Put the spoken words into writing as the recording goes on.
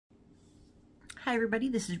Hi everybody,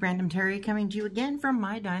 this is Random Terry coming to you again from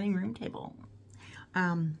my dining room table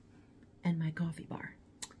and my coffee bar.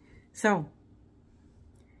 So,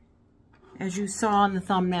 as you saw in the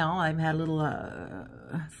thumbnail, I've had a little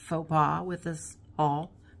faux pas with this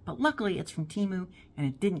haul, but luckily it's from Temu and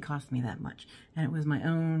it didn't cost me that much, and it was my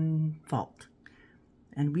own fault,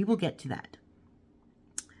 and we will get to that.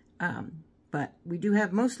 But we do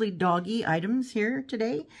have mostly doggy items here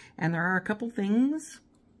today, and there are a couple things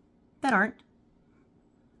that aren't.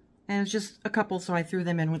 And it's just a couple, so I threw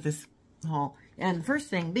them in with this haul. And the first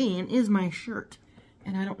thing being is my shirt.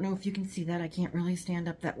 And I don't know if you can see that. I can't really stand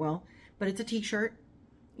up that well. But it's a t-shirt.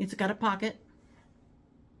 It's got a pocket.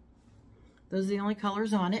 Those are the only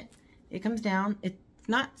colors on it. It comes down. It's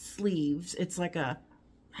not sleeves. It's like a...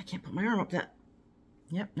 I can't put my arm up that.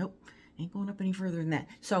 Yep, nope. Ain't going up any further than that.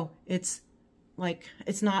 So it's like...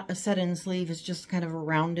 It's not a set-in sleeve. It's just kind of a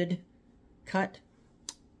rounded cut.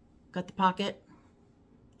 Got the pocket.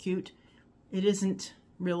 Cute. It isn't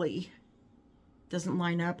really, doesn't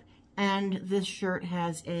line up, and this shirt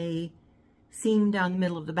has a seam down the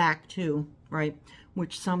middle of the back too, right,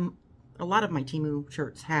 which a lot of my Temu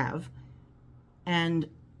shirts have, and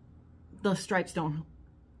the stripes don't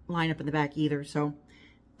line up in the back either, so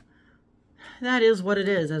that is what it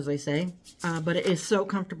is, as they say. But it is so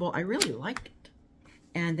comfortable. I really liked it,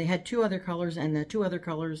 and they had two other colors, and the two other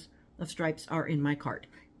colors of stripes are in my cart.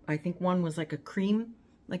 I think one was like a cream,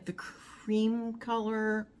 like the cream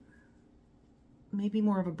color, maybe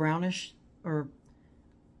more of a brownish, or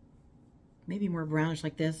maybe more brownish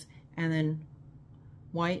like this, and then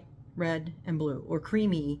white, red, and blue, or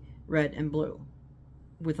creamy red and blue,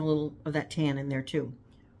 with a little of that tan in there too.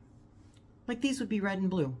 Like these would be red and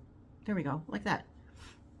blue. There we go, like that.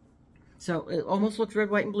 So it almost looks red,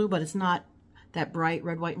 white, and blue, but it's not that bright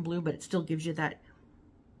red, white, and blue, but it still gives you that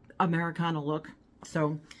Americana look.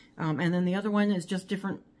 So, and then the other one is just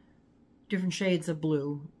different shades of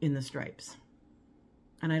blue in the stripes.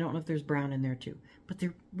 And I don't know if there's brown in there too. But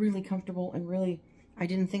they're really comfortable and really, I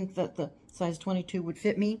didn't think that the size 22 would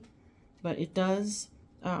fit me, but it does.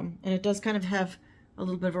 And it does kind of have a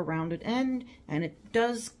little bit of a rounded end, and it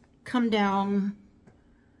does come down,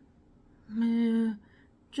 it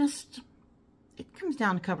comes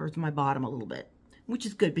down to cover my bottom a little bit, which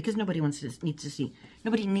is good because nobody needs to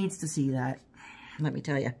see that. Let me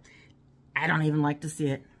tell you, I don't even like to see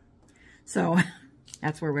it. So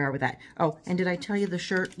that's where we are with that. Oh, and did I tell you the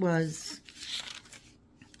shirt was...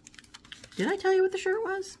 Did I tell you what the shirt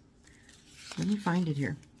was? Let me find it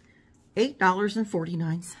here.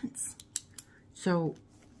 $8.49. So,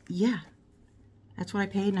 yeah. That's what I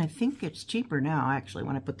paid, and I think it's cheaper now, actually,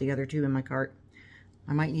 when I put the other two in my cart.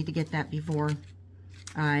 I might need to get that before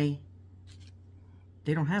they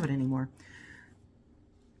don't have it anymore.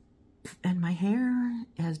 And my hair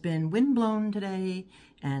has been windblown today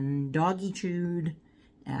and doggy chewed,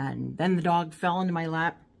 and then the dog fell into my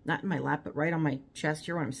lap, not in my lap, but right on my chest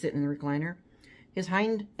here when I'm sitting in the recliner. His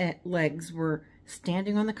hind legs were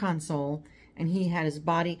standing on the console, and he had his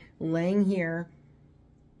body laying here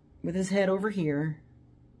with his head over here,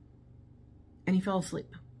 and he fell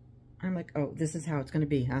asleep. I'm like, oh, this is how it's going to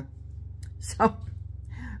be, huh? So,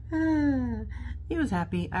 he was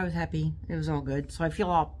happy. I was happy. It was all good. So I feel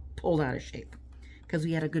all pulled out of shape because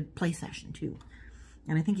we had a good play session too,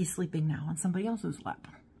 and I think he's sleeping now on somebody else's lap.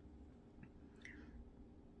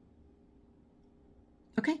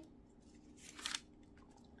 Okay,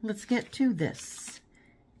 let's get to this.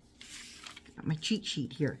 Got my cheat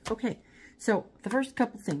sheet here. Okay, so the first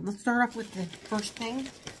couple things, let's start off with the first thing,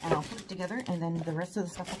 and I'll put it together, and then the rest of the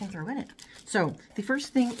stuff I can throw in it. So the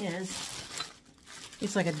first thing is,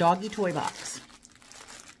 it's like a doggy toy box.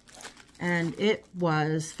 And it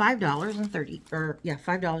was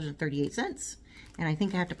 $5.38. And I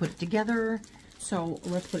think I have to put it together. So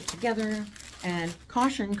let's put it together. And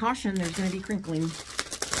caution, caution, there's going to be crinkling.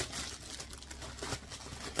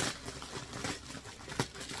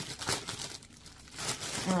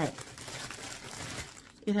 All right.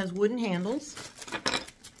 It has wooden handles.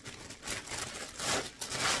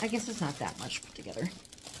 I guess it's not that much put together.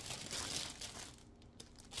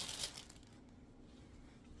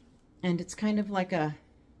 And it's kind of like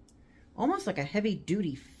almost like a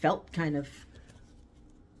heavy-duty felt kind of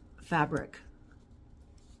fabric.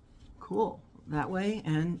 Cool. That way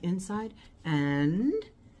and inside. And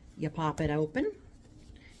you pop it open.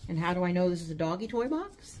 And how do I know this is a doggy toy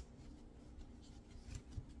box?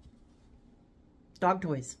 Dog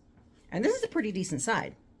toys. And this is a pretty decent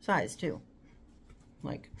size too.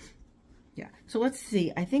 Like, yeah. So let's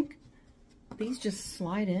see. I think these just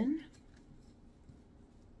slide in.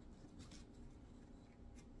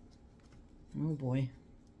 Oh boy.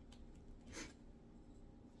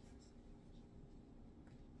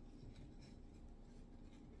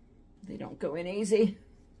 They don't go in easy.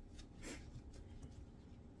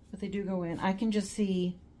 But they do go in. I can just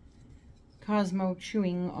see Cosmo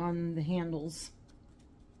chewing on the handles.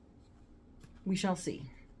 We shall see.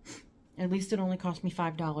 At least it only cost me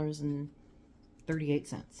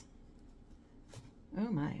 $5.38.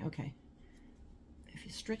 Oh my, okay. If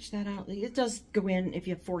you stretch that out, it does go in if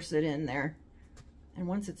you force it in there. And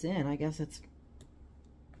once it's in, I guess it's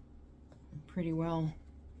pretty well.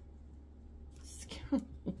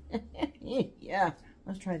 Yeah,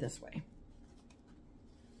 let's try this way.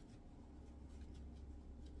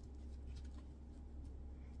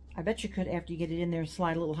 I bet you could, after you get it in there,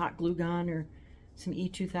 slide a little hot glue gun or some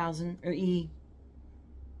E2000 or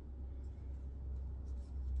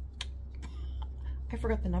I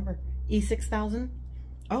forgot the number. E6000.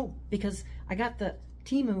 Oh, because I got the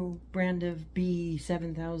Temu brand of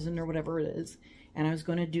B7000 or whatever it is, and I was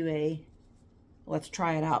going to do a let's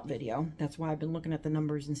try it out video. That's why I've been looking at the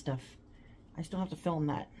numbers and stuff. I still have to film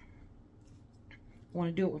that. I want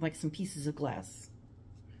to do it with like some pieces of glass.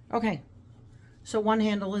 Okay, so one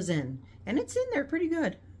handle is in, and it's in there pretty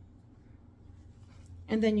good.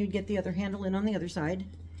 And then you'd get the other handle in on the other side,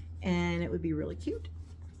 and it would be really cute.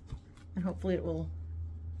 And hopefully it will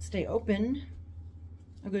stay open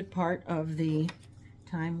a good part of the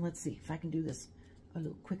time. Let's see if I can do this a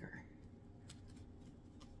little quicker.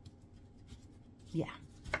 Yeah.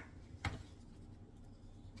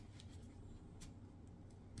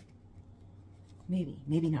 Maybe,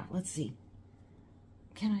 maybe not. Let's see.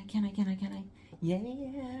 Can I?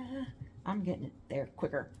 Yeah, I'm getting it there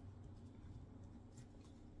quicker.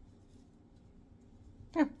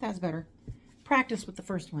 Yeah, that's better. Practice with the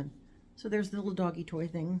first one. So there's the little doggy toy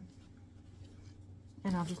thing.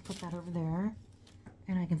 And I'll just put that over there.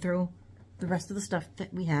 And I can throw the rest of the stuff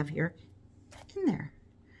that we have here in there.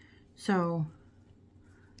 So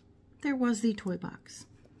there was the toy box.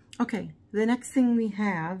 Okay, the next thing we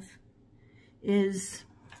have is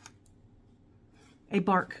a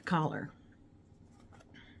bark collar.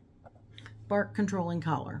 Bark controlling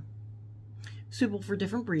collar. Suitable for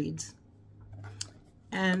different breeds.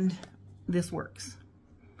 And this works.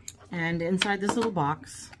 And inside this little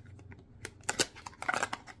box,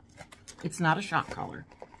 it's not a shock collar.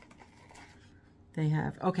 They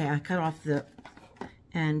have, okay, I cut off the,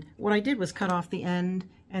 and what I did was cut off the end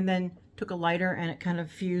and then took a lighter and it kind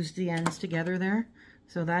of fused the ends together there.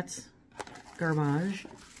 So that's garbage.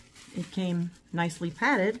 It came nicely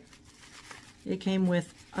padded. It came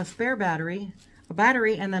with a spare battery,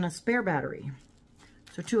 and then a spare battery.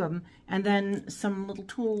 So two of them. And then some little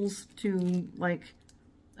tools to like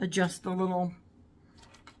adjust the little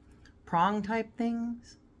prong type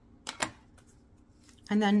things.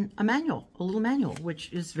 And then a manual, a little manual,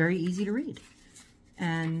 which is very easy to read.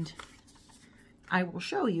 And I will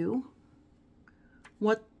show you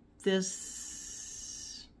what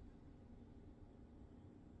this,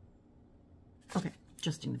 okay,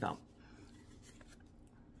 adjusting the belt.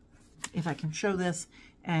 If I can show this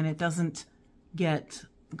and it doesn't get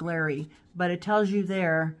glary, but it tells you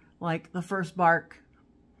there, like the first bark,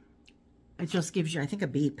 it just gives you, I think, a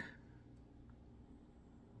beep.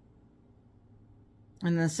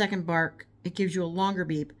 And the second bark, it gives you a longer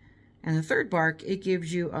beep. And the third bark, it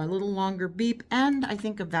gives you a little longer beep and I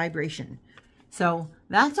think a vibration. So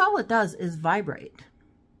that's all it does is vibrate.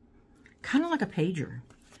 Kind of like a pager.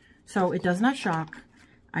 So it does not shock.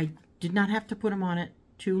 I did not have to put them on it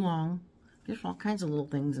too long. There's all kinds of little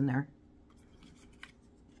things in there.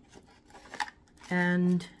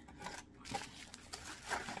 And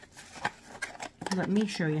let me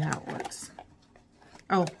show you how it works.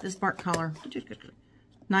 Oh, this bark collar,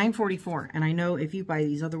 $9.44. And I know if you buy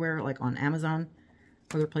these otherwhere, like on Amazon,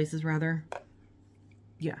 other places rather,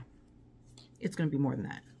 yeah, it's going to be more than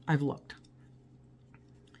that. I've looked.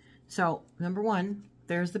 So, number one,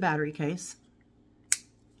 there's the battery case.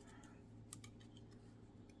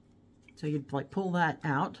 So you'd like pull that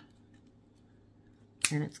out,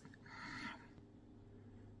 and it's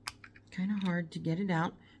kind of hard to get it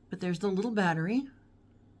out, but there's the little battery.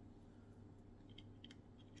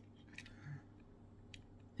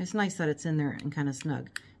 It's nice that it's in there and kind of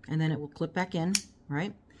snug. And then it will clip back in,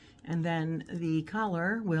 right? And then the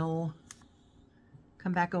collar will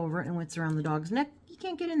come back over, and when it's around the dog's neck, you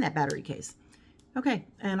can't get in that battery case. Okay,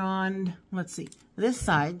 and on, let's see, this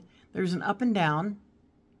side, there's an up and down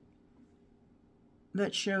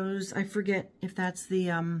that shows, I forget if that's the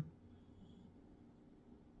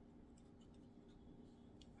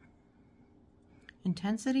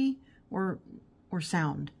intensity or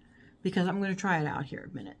sound, because I'm going to try it out here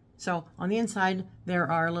a minute. So on the inside there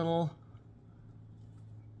are little,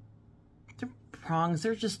 they're prongs,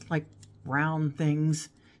 they're just like round things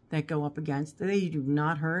that go up against. They do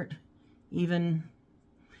not hurt, even,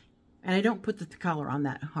 and I don't put the collar on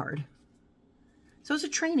that hard. So it's a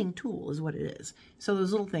training tool is what it is. So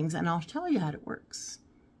those little things, and I'll tell you how it works.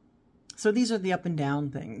 So these are the up and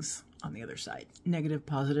down things on the other side. Negative,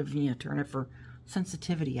 positive, you turn it for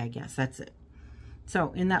sensitivity, I guess. That's it.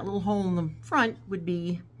 So in that little hole in the front would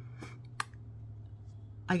be,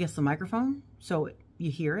 I guess, the microphone. So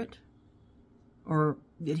you hear it, or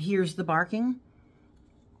it hears the barking.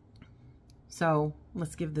 So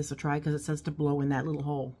let's give this a try because it says to blow in that little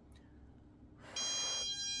hole.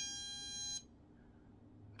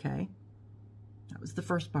 Okay, that was the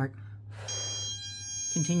first bark.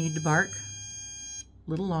 Continued to bark, a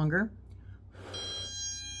little longer.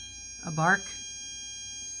 A bark,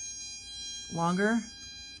 longer,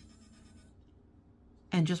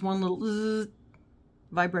 and just one little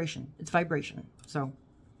vibration. It's vibration. So,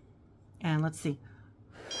 and let's see.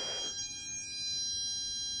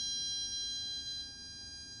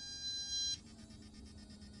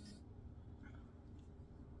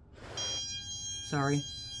 Sorry,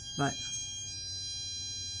 but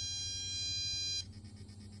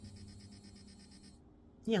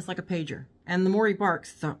yeah, it's like a pager. And the more he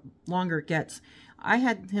barks, the longer it gets. I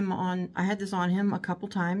had this on him a couple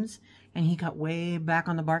times, and he got way back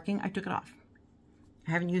on the barking. I took it off.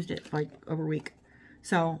 I haven't used it like over a week.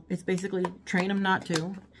 So it's basically train him not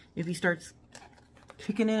to. If he starts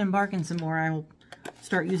kicking in and barking some more, I will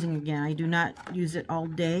start using it again. I do not use it all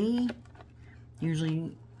day.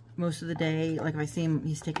 Usually most of the day, like if I see him,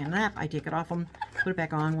 he's taking a nap, I take it off him, put it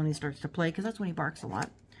back on when he starts to play, because that's when he barks a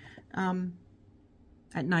lot.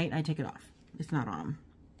 At night, I take it off. It's not on him.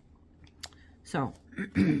 So,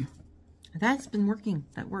 that's been working.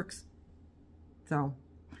 That works. So,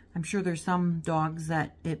 I'm sure there's some dogs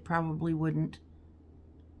that it probably wouldn't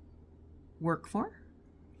work for.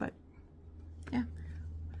 But, yeah.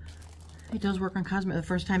 It does work on Cosmo. The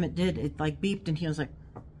first time it did, it like beeped and he was like,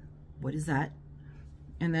 what is that?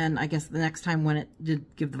 And then I guess the next time when it did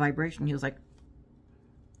give the vibration, he was like,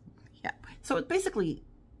 yeah. So it basically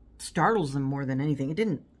startles them more than anything. It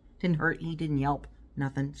didn't hurt. He didn't yelp.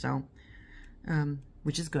 Nothing. So,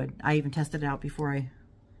 which is good. I even tested it out before I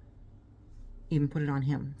even put it on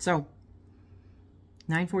him. So,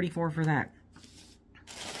 $9.44 for that.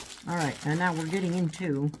 All right. And now we're getting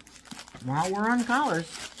into, while we're on collars,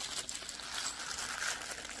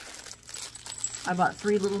 I bought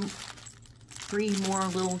three more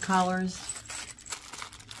little collars.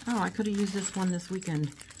 Oh, I could have used this one this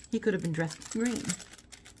weekend. He could have been dressed green.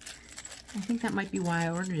 I think that might be why I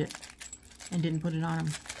ordered it and didn't put it on him.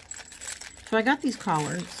 So I got these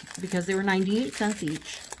collars because they were 98 cents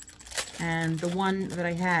each. And the one that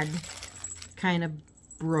I had kind of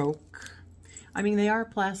broke. I mean, they are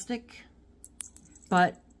plastic,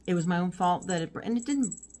 but it was my own fault that it, and it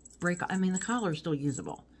didn't break. I mean, the collar is still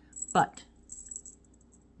usable, but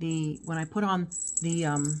when I put on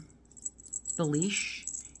the leash,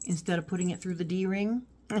 instead of putting it through the D-ring,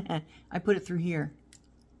 I put it through here,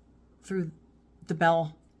 through the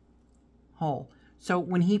bell hole. So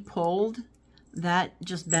when he pulled, that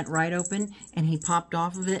just bent right open, and he popped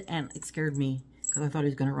off of it, and it scared me, because I thought he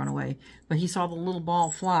was going to run away. But he saw the little ball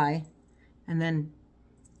fly, and then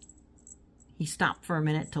he stopped for a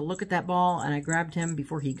minute to look at that ball, and I grabbed him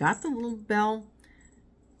before he got the little bell,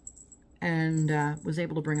 and was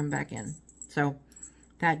able to bring him back in. So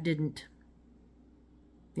that didn't,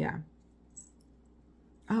 yeah.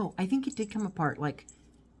 Oh, I think it did come apart, like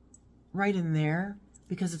right in there,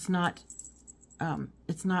 because it's not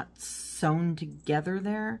sewn together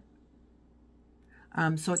there.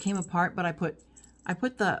 So it came apart, but I put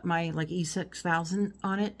my like E6000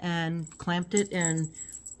 on it and clamped it, and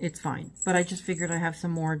it's fine. But I just figured I have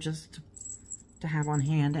some more just to have on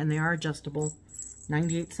hand, and they are adjustable.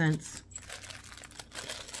 98 cents.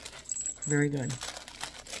 Very good.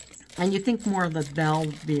 And you think more of the bell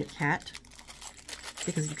would be a cat,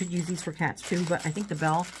 because you could use these for cats too, but I think the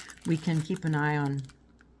bell, we can keep an eye on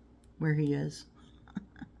where he is.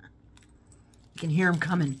 You can hear him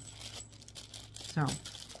coming. So,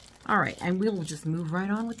 all right, and we'll just move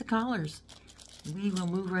right on with the collars. We will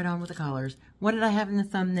move right on with the collars. What did I have in the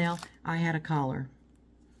thumbnail? I had a collar.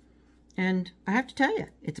 And I have to tell you,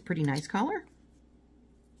 it's a pretty nice collar.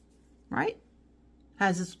 Right?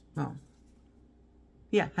 Has his, well,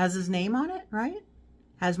 yeah, has his name on it, right?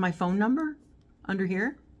 Has my phone number under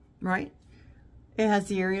here, right? It has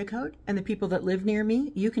the area code, and the people that live near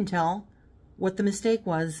me, you can tell what the mistake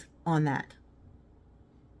was on that.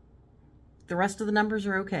 The rest of the numbers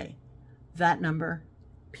are okay. That number,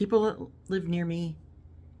 people that live near me,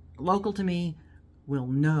 local to me, will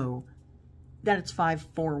know that it's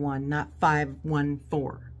 541, not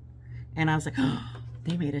 514. And I was like, oh,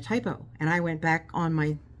 they made a typo. And I went back on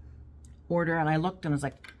my order and I looked and I was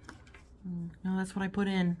like, no, that's what I put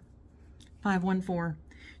in. 514.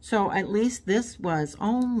 So at least this was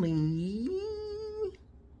only,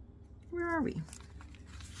 where are we?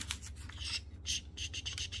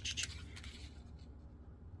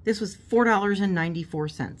 This was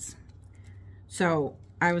 $4.94. So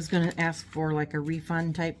I was going to ask for like a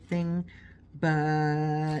refund type thing,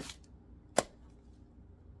 but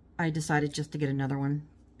I decided just to get another one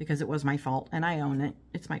because it was my fault and I own it.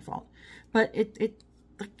 It's my fault. But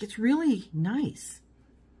it's really nice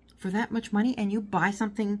for that much money, and you buy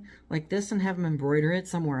something like this and have them embroider it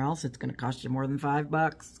somewhere else, it's going to cost you more than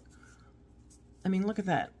 $5. I mean, look at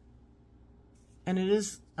that. And it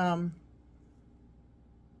is on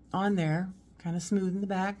there, kind of smooth in the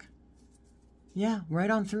back. Yeah,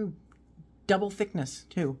 right on through. Double thickness,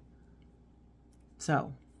 too.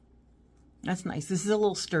 So, that's nice. This is a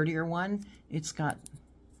little sturdier one. It's got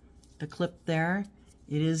the clip there.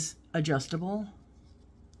 It is adjustable.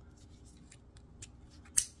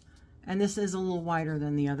 And this is a little wider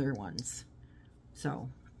than the other ones. So,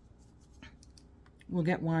 we'll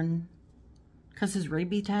get one. Because his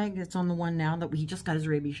rabies tag, it's on the one now that he just got his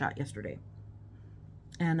rabies shot yesterday.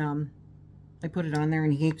 And I put it on there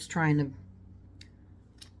and he keeps trying to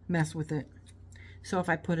mess with it. So if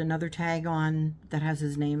I put another tag on that has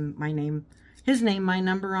his name, my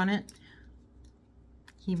number on it,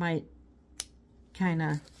 he might kind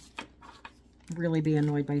of really be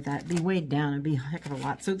annoyed by that. Be weighed down. It'd be a heck of a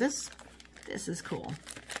lot. So this is cool.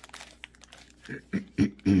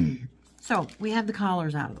 So we have the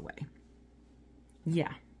collars out of the way.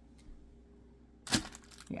 Yeah.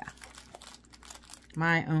 Yeah.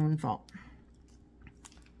 My own fault.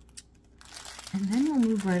 And then we'll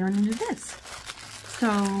move right on into this. So,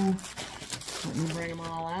 let me bring them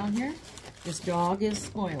all out here. This dog is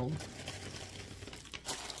spoiled.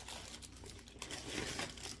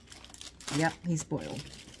 Yep, he's spoiled.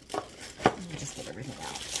 Let me just get everything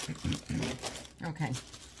out. Okay.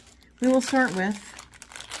 We will start with,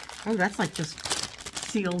 oh, that's like just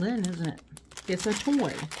sealed in, isn't it? It's a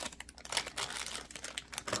toy.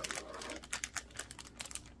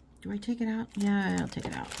 Do I take it out? Yeah, I'll take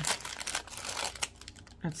it out.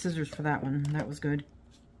 Got scissors for that one. That was good.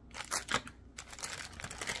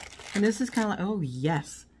 And this is kind of like, oh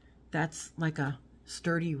yes, that's like a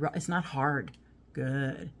sturdy, it's not hard.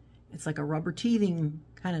 Good. It's like a rubber teething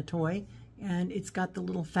kind of toy, and it's got the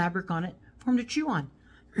little fabric on it for him to chew on.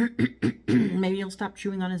 Maybe he'll stop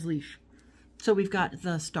chewing on his leash. So we've got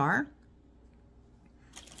the star.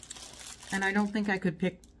 And I don't think I could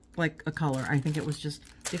pick like a color. I think it was just,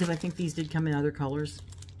 because I think these did come in other colors.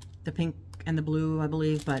 The pink and the blue, I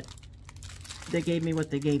believe, but they gave me what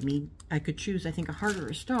they gave me. I could choose, I think, a heart or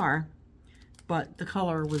a star, but the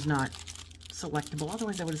color was not selectable.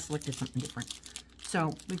 Otherwise, I would have selected something different.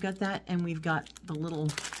 So we've got that, and we've got the little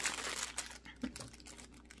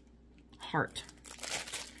heart.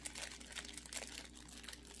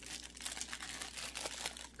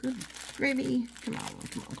 Good gravy. Come on,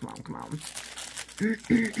 come on, come on, come on.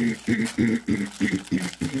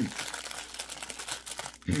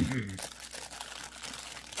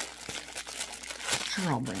 Sure,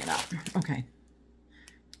 I'll bring it out. Okay.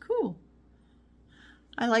 Cool.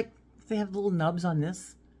 I like, they have little nubs on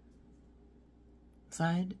this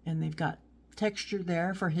side, and they've got texture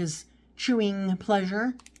there for his chewing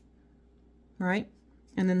pleasure. Right?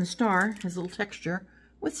 And then the star has a little texture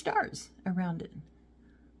with stars around it.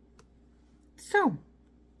 So,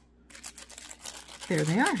 there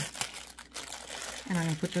they are. And I'm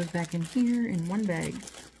going to put those back in here in one bag.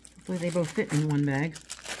 Hopefully they both fit in one bag.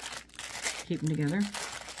 Keep them together.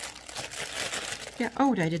 Yeah,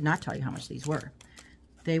 oh, I did not tell you how much these were.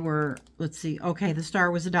 They were, let's see, okay, the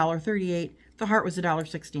star was $1.38. The heart was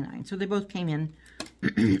 $1.69. So they both came in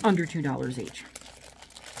under $2 each.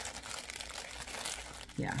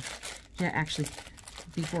 Yeah. Yeah, actually,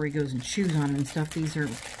 before he goes and chews on them and stuff, these are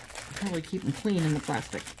probably keep them clean in the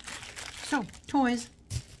plastic. So, toys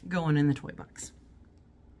going in the toy box.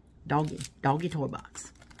 Doggy toy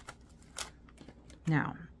box.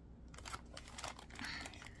 Now,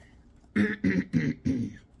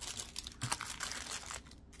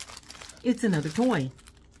 it's another toy.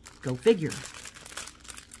 Go figure.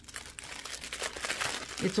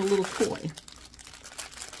 It's a little toy.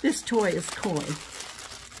 This toy is coy.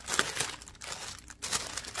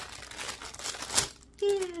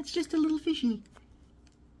 Yeah, it's just a little fishy.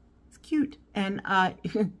 It's cute. And,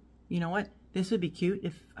 you know what? This would be cute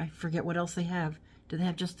if I forget what else they have. Do they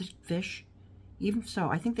have just the fish? Even so,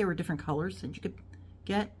 I think they were different colors that you could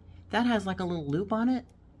get. That has like a little loop on it.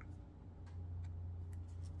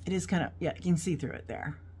 It is kind of, yeah, you can see through it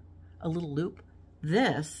there. A little loop.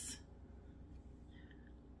 This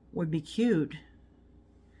would be cute.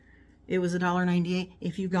 It was $1.98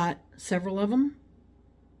 if you got several of them.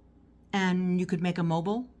 And you could make a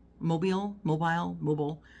mobile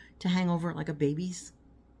to hang over like a baby's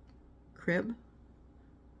crib.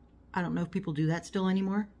 I don't know if people do that still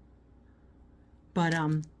anymore. But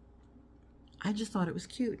I just thought it was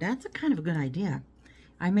cute. That's a kind of a good idea.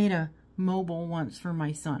 I made a mobile once for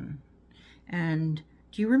my son. And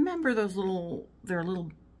do you remember those little, they're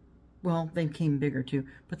little, well, they came bigger too,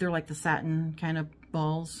 but they're like the satin kind of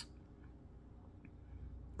balls.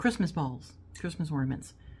 Christmas balls, Christmas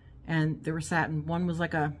ornaments. And they were satin. One was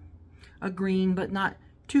like a green, but not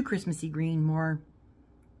too Christmassy green, more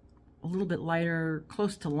a little bit lighter,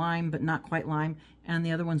 close to lime, but not quite lime. And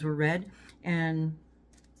the other ones were red. And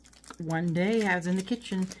one day I was in the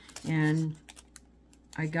kitchen and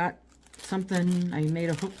I got something, I made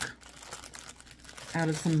a hook out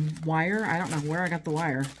of some wire. I don't know where I got the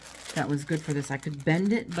wire that was good for this. I could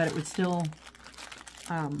bend it, but it would still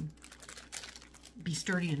be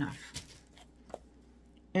sturdy enough.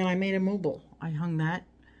 And I made a mobile. I hung that,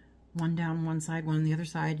 one down one side, one on the other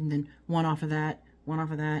side, and then one off of that,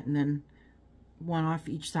 and then one off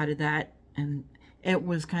each side of that. And it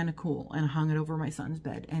was kind of cool. And I hung it over my son's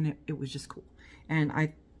bed, and it was just cool. And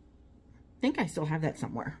I think I still have that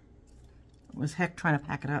somewhere. It was heck trying to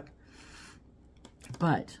pack it up.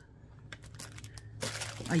 But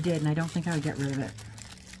I did, and I don't think I would get rid of it.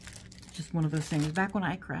 Just one of those things. Back when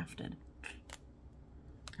I crafted.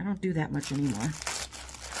 I don't do that much anymore.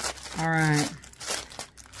 Alright.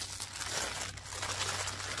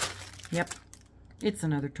 Yep. It's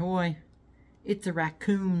another toy. It's a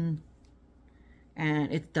raccoon.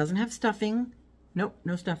 And it doesn't have stuffing. Nope,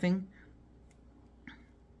 no stuffing.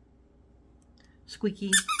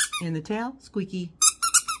 Squeaky in the tail, squeaky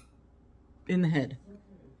in the head.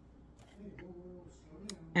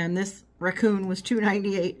 And this raccoon was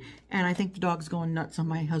 $2.98, and I think the dog's going nuts on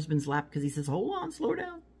my husband's lap because he says, hold on, slow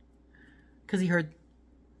down. Because he heard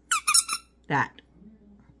that.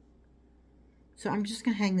 So I'm just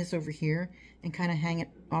going to hang this over here and kind of hang it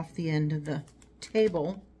off the end of the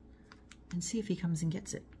table and see if he comes and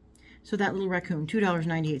gets it. So that little raccoon,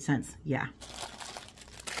 $2.98. Yeah.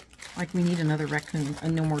 Like we need another raccoon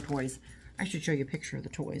and no more toys. I should show you a picture of the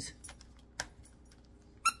toys.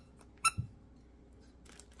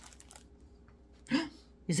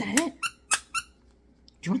 Is that it?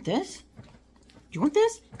 Do you want this? Do you want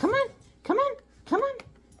this? Come on. Come on. Come on.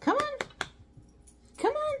 Come on.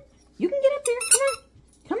 Come on. You can get up there.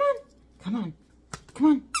 Come on. Come on. Come on. Come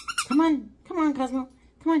on. Come on. Come on, Cosmo.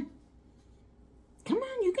 Come on. Come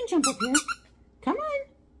on. You can jump up here. Come on.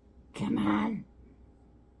 Come on.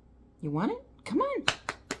 You want it? Come on.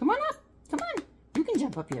 Come on up. Come on. You can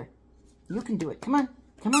jump up here. You can do it. Come on.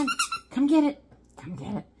 Come on. Come get it. Come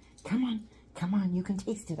get it. Come on. Come on. You can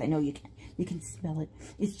taste it. I know you can. You can smell it.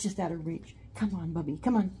 It's just out of reach. Come on, Bubby.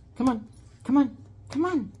 Come on. Come on. Come on. Come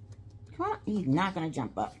on. Come on. He's not going to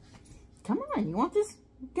jump up. Come on. You want this?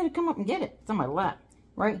 You got to come up and get it. It's on my lap.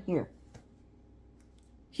 Right here.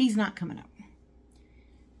 He's not coming up.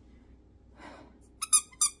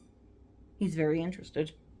 He's very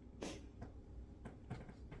interested.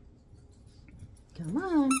 Come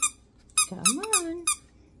on. Come on.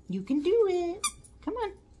 You can do it. Come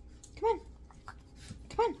on. Come on.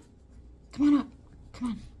 Come on. Come on up. Come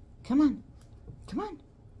on. Come on. Come on.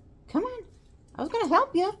 Come on. I was going to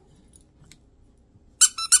help you.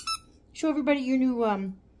 Show everybody your new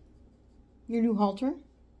halter.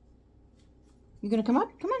 You going to come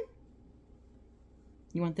up? Come on.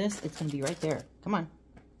 You want this? It's going to be right there. Come on.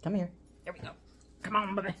 Come here. There we go. Come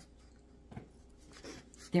on, baby.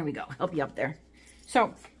 There we go. Help you up there.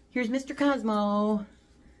 So, here's Mr. Cosmo.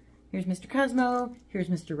 Here's Mr. Cosmo. Here's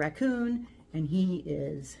Mr. Raccoon. And he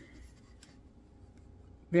is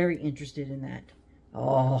very interested in that.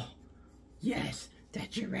 Oh, yes,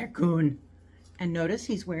 that's your raccoon. And notice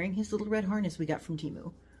he's wearing his little red harness we got from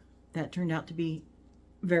Temu. That turned out to be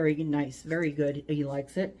very nice, very good. He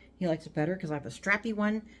likes it. He likes it better because I have a strappy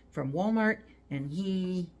one from Walmart, and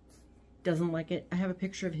he doesn't like it. I have a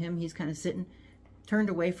picture of him. He's kind of sitting, turned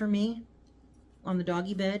away from me on the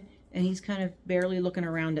doggy bed, and he's kind of barely looking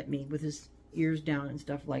around at me with his ears down and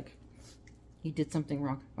stuff, like he did something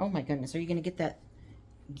wrong. Oh my goodness, are you going to get that?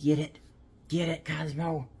 Get it. Get it,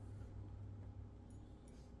 Cosmo.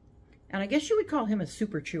 And I guess you would call him a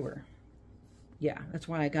super chewer. Yeah, that's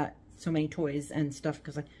why I got so many toys and stuff,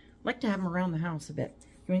 because I like to have him around the house a bit.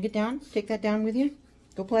 You want to get down? Take that down with you?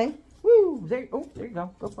 Go play? Woo! There, oh, there you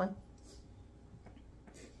go. Go play.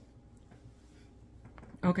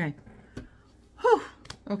 Okay. Whew.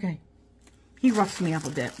 Okay. He roughs me up a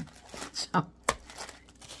bit. So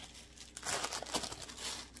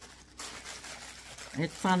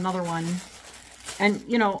it's another one. And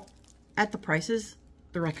you know, at the prices,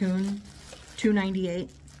 the Racoon, $2.98.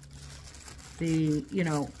 The, you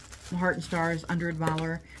know, Heart and Stars, under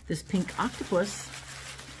 $1. This pink octopus,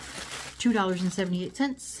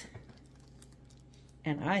 $2.78.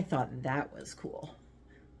 And I thought that was cool.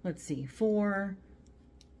 Let's see, 4,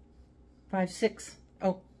 5, 6.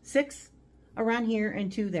 Oh, 6 around here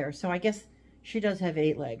and 2 there. So I guess she does have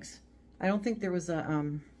 8 legs. I don't think there was a,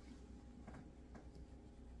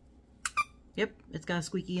 yep, it's got a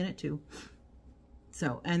squeaky in it too.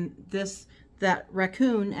 So, and this, that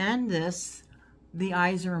Racoon and this, the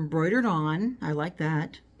eyes are embroidered on. I like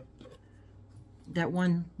that. That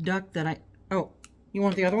one duck that oh, you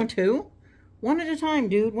want the other one too? One at a time,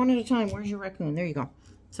 dude. One at a time. Where's your Racoon? There you go.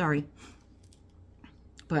 Sorry.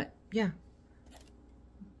 But, yeah.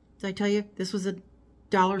 Did I tell you? This was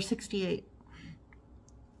 $1.68.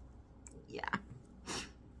 Yeah.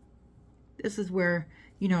 This is where,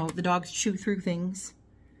 you know, the dogs chew through things.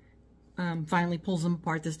 Finally pulls them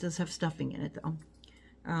apart. This does have stuffing in it, though.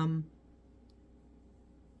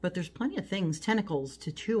 But there's plenty of things, tentacles,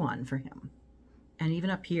 to chew on for him. And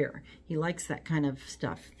even up here, he likes that kind of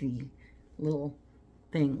stuff, the little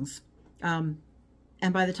things. And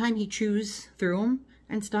by the time he chews through them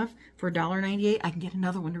and stuff, for $1.98, I can get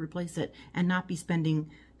another one to replace it and not be spending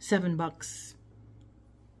 $7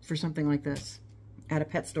 for something like this at a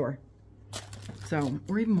pet store. So,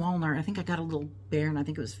 or even Walmart. I think I got a little bear, and I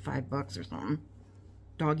think it was $5 or something.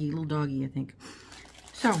 Doggy, little doggy, I think.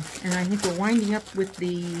 So, and I think we're winding up with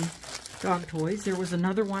the dog toys. There was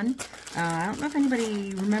another one. I don't know if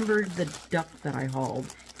anybody remembered the duck that I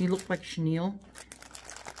hauled. He looked like chenille.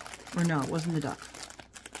 Or no, it wasn't the duck.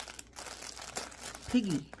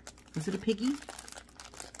 Piggy. Was it a piggy?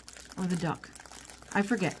 Or the duck? I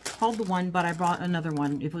forget. Hauled the one, but I bought another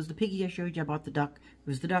one. If it was the piggy I showed you, I bought the duck. If it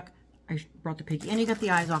was the duck, I brought the piggy. And you got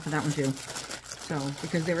the eyes off of that one too. So,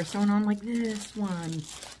 because they were sewn on like this one.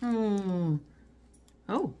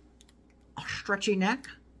 Oh, a stretchy neck.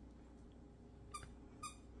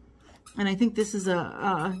 And I think this is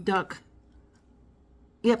a duck.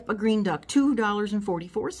 Yep, a green duck.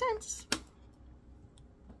 $2.44.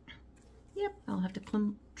 Yep, I'll have to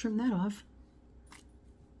trim that off.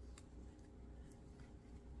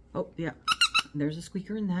 Oh, yeah. There's a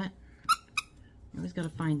squeaker in that. You always got to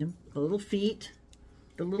find him. The little feet,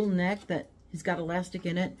 the little neck that has got elastic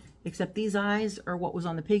in it, except these eyes are what was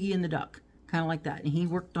on the piggy and the duck. Kind of like that. And he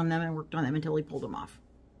worked on them and worked on them until he pulled them off.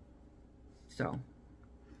 So,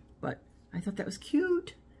 but I thought that was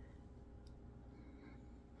cute.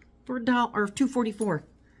 For $1 or $2.44.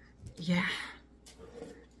 Yeah.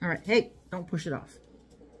 All right. Hey, don't push it off.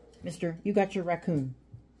 Mister, you got your Racoon.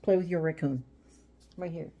 Play with your Racoon.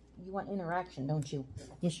 Right here. You want interaction, don't you?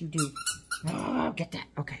 Yes, you do. Oh, get that.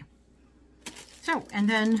 Okay. So, and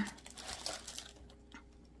then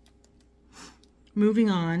moving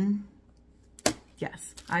on.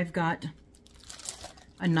 Yes, I've got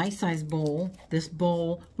a nice size bowl. This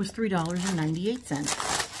bowl was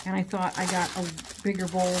 $3.98. And I thought I got a bigger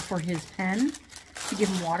bowl for his pen to give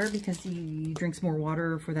him water because he drinks more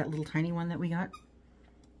water for that little tiny one that we got.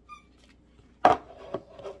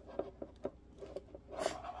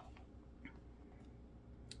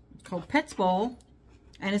 It's called Pet's Bowl,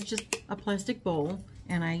 and it's just a plastic bowl,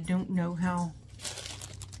 and I don't know how...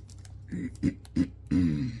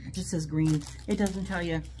 It just says green. It doesn't tell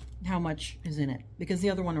you how much is in it because the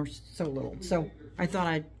other one was so little. So I thought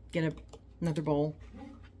I'd get another bowl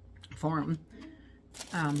for him.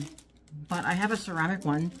 But I have a ceramic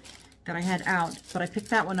one that I had out, but I picked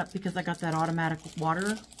that one up because I got that automatic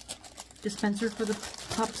water dispenser for the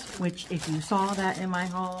pups, which if you saw that in my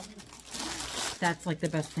haul, that's like the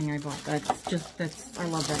best thing I bought. I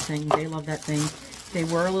love that thing. They love that thing. They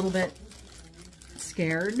were a little bit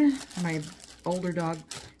scared. My older dog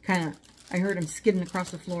I heard him skidding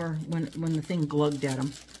across the floor when the thing glugged at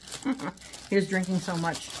him. He was drinking so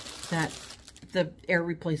much that the air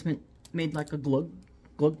replacement made like a glug,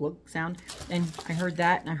 glug, glug sound. And I heard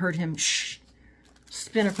that, and I heard him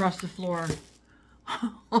spin across the floor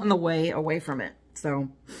on the way away from it. So,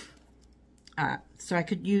 so I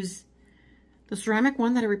could use the ceramic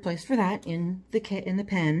one that I replaced for that in the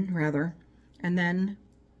pen, rather. And then,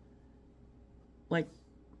 like,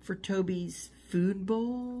 for Toby's food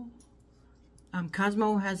bowl,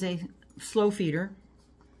 Cosmo has a slow feeder.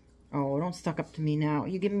 Oh, don't stuck up to me now.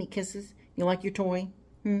 You giving me kisses? You like your toy?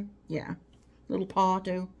 Yeah. Little paw,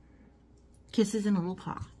 too. Kisses and a little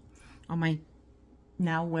paw on my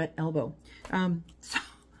now wet elbow. So,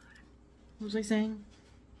 what was I saying?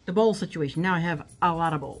 the bowl situation. Now I have a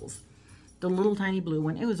lot of bowls. The little tiny blue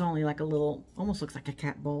one, it was only like a little, almost looks like a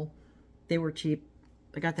cat bowl. They were cheap.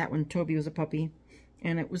 I got that when Toby was a puppy,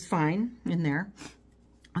 and it was fine in there.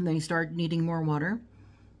 And then he started needing more water.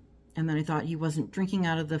 And then I thought he wasn't drinking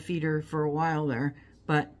out of the feeder for a while there,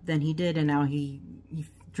 but then he did, and now he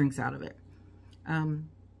drinks out of it.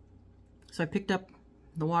 So I picked up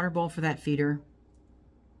the water bowl for that feeder.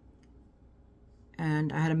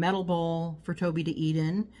 And I had a metal bowl for Toby to eat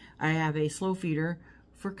in. I have a slow feeder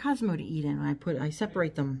for Cosmo to eat in. I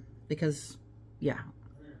separate them because, yeah,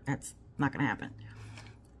 that's not going to happen.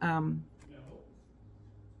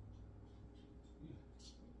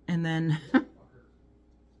 And then,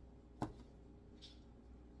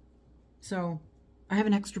 so I have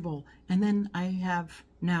an extra bowl. And then I have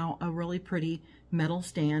now a really pretty metal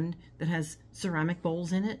stand that has ceramic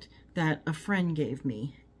bowls in it that a friend gave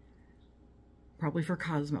me. Probably for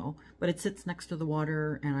Cosmo, but it sits next to the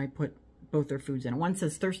water, and I put both their foods in it. One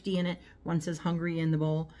says thirsty in it, one says hungry in the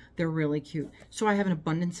bowl. They're really cute. So I have an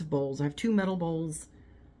abundance of bowls. I have 2 metal bowls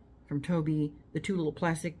from Toby, the 2 little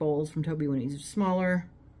plastic bowls from Toby when he's smaller,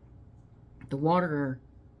 the water,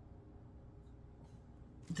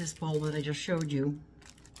 this bowl that I just showed you,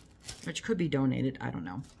 which could be donated, I don't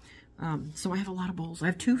know. So I have a lot of bowls. I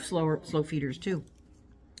have 2 slow feeders too.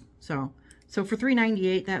 So for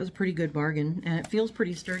 $3.98, that was a pretty good bargain, and it feels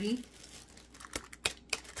pretty sturdy.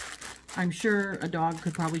 I'm sure a dog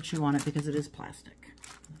could probably chew on it because it is plastic.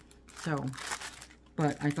 So,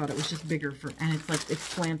 but I thought it was just bigger and it's like, it's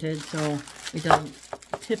slanted, so it doesn't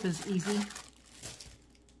tip as easy.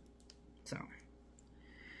 So,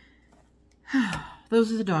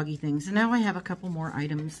 those are the doggy things. And now I have a couple more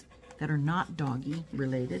items that are not doggy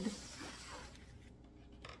related.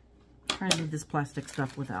 I'm trying to move this plastic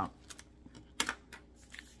stuff without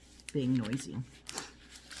being noisy.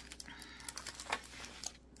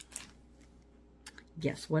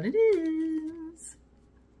 Guess what it is?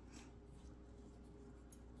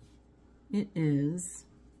 It is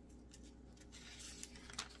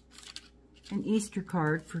an Easter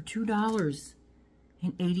card for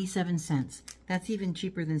 $2.87. That's even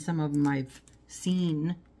cheaper than some of them I've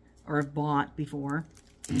seen or have bought before.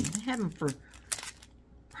 I have them for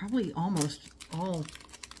probably almost all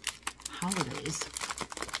holidays.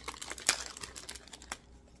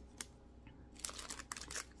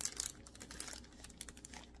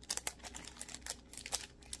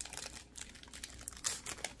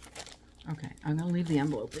 Okay, I'm going to leave the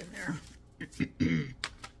envelope in there.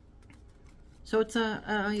 So it's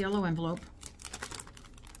a yellow envelope.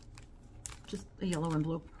 Just a yellow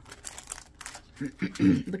envelope.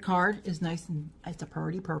 The card is nice and it's a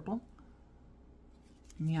pretty purple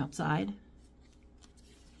on the outside.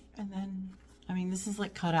 And then, I mean, this is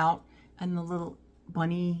like cut out, and the little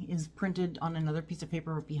bunny is printed on another piece of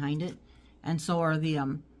paper behind it. And so are the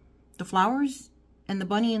flowers, and the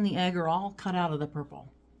bunny and the egg are all cut out of the purple.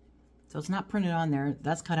 So it's not printed on there.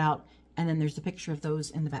 That's cut out. And then there's a picture of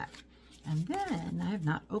those in the back. And then I have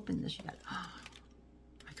not opened this yet. Oh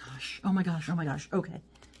my gosh. Oh my gosh. Oh my gosh. Okay.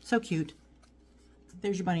 So cute.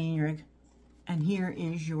 There's your bunny and your egg. And here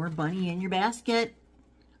is your bunny in your basket.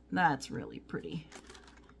 That's really pretty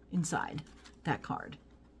inside that card.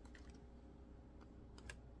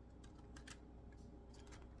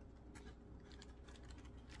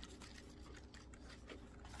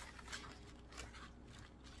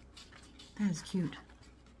 That is cute.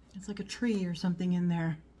 It's like a tree or something in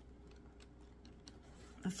there.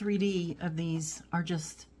 The 3D of these are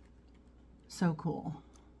just so cool.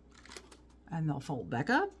 And they'll fold back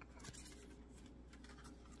up.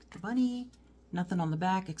 The bunny. Nothing on the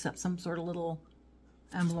back except some sort of little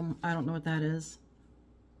emblem. I don't know what that is.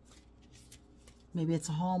 Maybe it's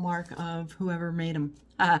a hallmark of whoever made them.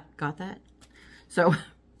 Ah, got that? So,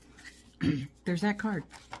 there's that card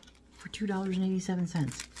for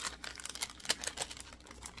 $2.87.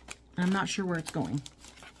 I'm not sure where it's going.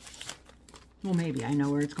 Well, maybe I know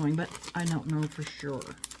where it's going, but I don't know for sure.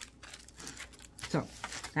 So,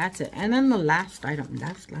 that's it. And then the last item,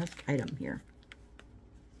 last item here.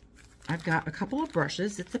 I've got a couple of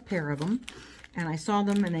brushes. It's a pair of them. And I saw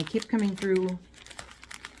them and they kept coming through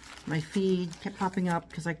my feed, kept popping up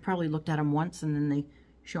because I probably looked at them once and then they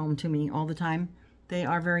show them to me all the time. They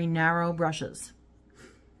are very narrow brushes.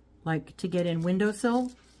 Like to get in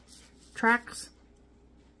windowsill tracks,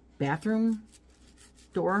 bathroom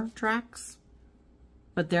door tracks.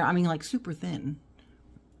 But they're, I mean, like super thin.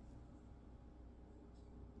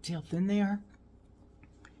 See how thin they are?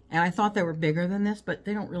 And I thought they were bigger than this, but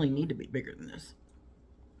they don't really need to be bigger than this.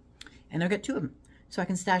 And I've got 2 of them. So I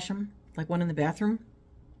can stash them, like one in the bathroom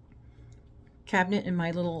cabinet in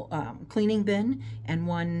my little cleaning bin, and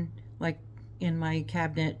one like in my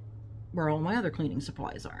cabinet where all my other cleaning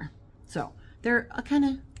supplies are. So they're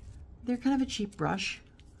kind of a cheap brush.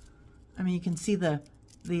 I mean, you can see the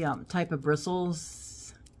type of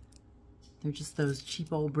bristles. They're just those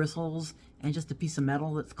cheap old bristles and just a piece of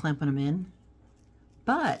metal that's clamping them in.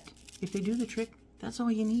 But if they do the trick, that's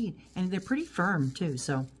all you need. And they're pretty firm too,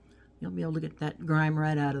 so you'll be able to get that grime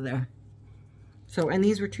right out of there. So, and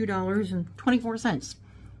these were $2.24.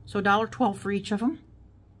 So $1.12 for each of them.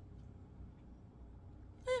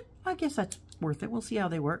 I guess that's worth it. We'll see how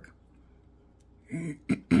they work.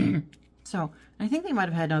 So, I think they might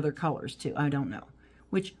have had other colors too. I don't know.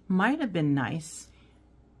 Which might have been nice.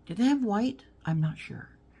 Did they have white? I'm not sure.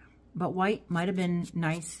 But white might have been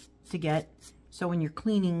nice to get. So when you're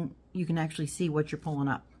cleaning, you can actually see what you're pulling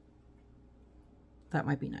up. That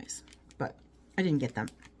might be nice. But I didn't get them.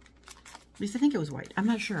 At least I think it was white. I'm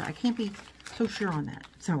not sure. I can't be so sure on that.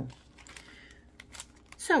 So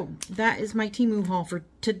that is my Temu haul for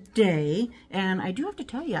today. And I do have to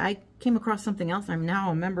tell you, I came across something else. I'm now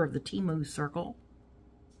a member of the Temu circle.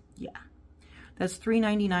 Yeah. That's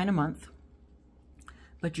 $3.99 a month.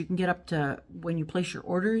 But you can get up to, when you place your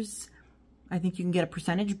orders, I think you can get a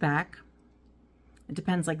percentage back. It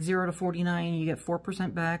depends, like 0 to 49, you get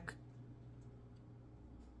 4% back.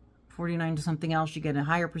 49 to something else, you get a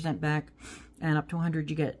higher percent back. And up to 100,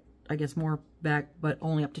 you get, I guess, more back, but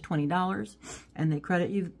only up to $20. And they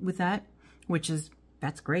credit you with that,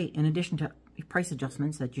 that's great, in addition to price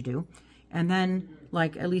adjustments that you do. And then,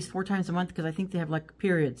 like, at least 4 times a month, because I think they have, like,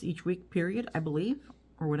 periods, each week period, I believe,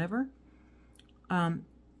 or whatever.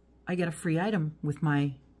 I get a free item with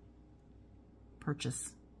my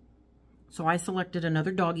purchase. So I selected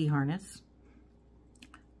another doggy harness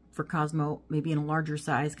for Cosmo, maybe in a larger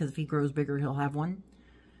size, because if he grows bigger, he'll have one.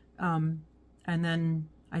 And then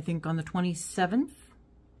I think on the 27th,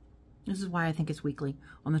 this is why I think it's weekly,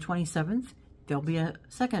 on the 27th, there'll be a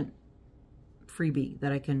second freebie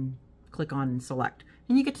that I can click on and select.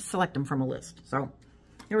 And you get to select them from a list. So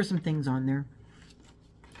there were some things on there.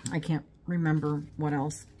 I can't remember what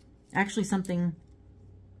else. Actually, something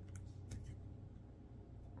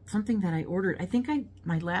that I ordered. I think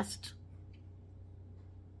my last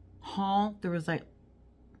haul, there was like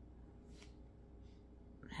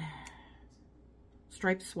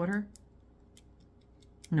striped sweater.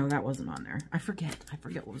 No, that wasn't on there. I forget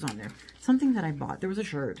what was on there. Something that I bought. There was a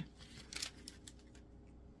shirt.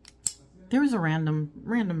 There was a random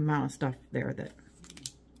amount of stuff there that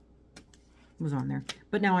was on there.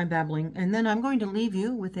 But now I'm babbling. And then I'm going to leave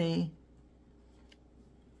you with a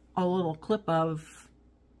little clip of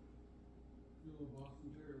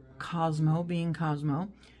Cosmo being Cosmo.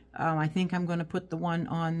 I think I'm going to put the one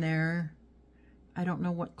on there. I don't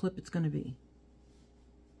know what clip it's going to be.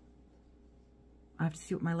 I have to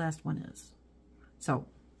see what my last one is. So,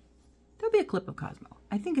 there'll be a clip of Cosmo.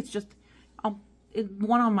 I think it's just,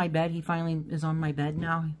 one on my bed. He finally is on my bed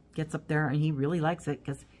now. He gets up there and he really likes it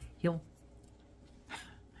because he'll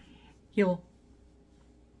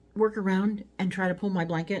work around and try to pull my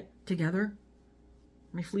blanket together,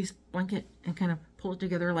 my fleece blanket, and kind of pull it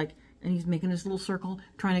together like, and he's making his little circle,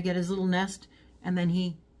 trying to get his little nest, and then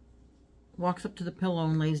he walks up to the pillow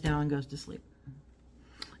and lays down and goes to sleep.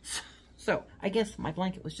 So I guess my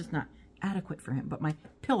blanket was just not adequate for him, but my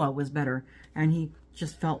pillow was better, and he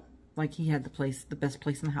just felt like he had the best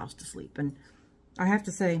place in the house to sleep. And I have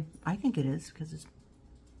to say, I think it is, because it's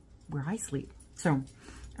where I sleep. So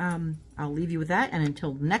I'll leave you with that, and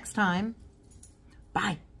until next time,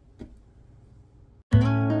 bye.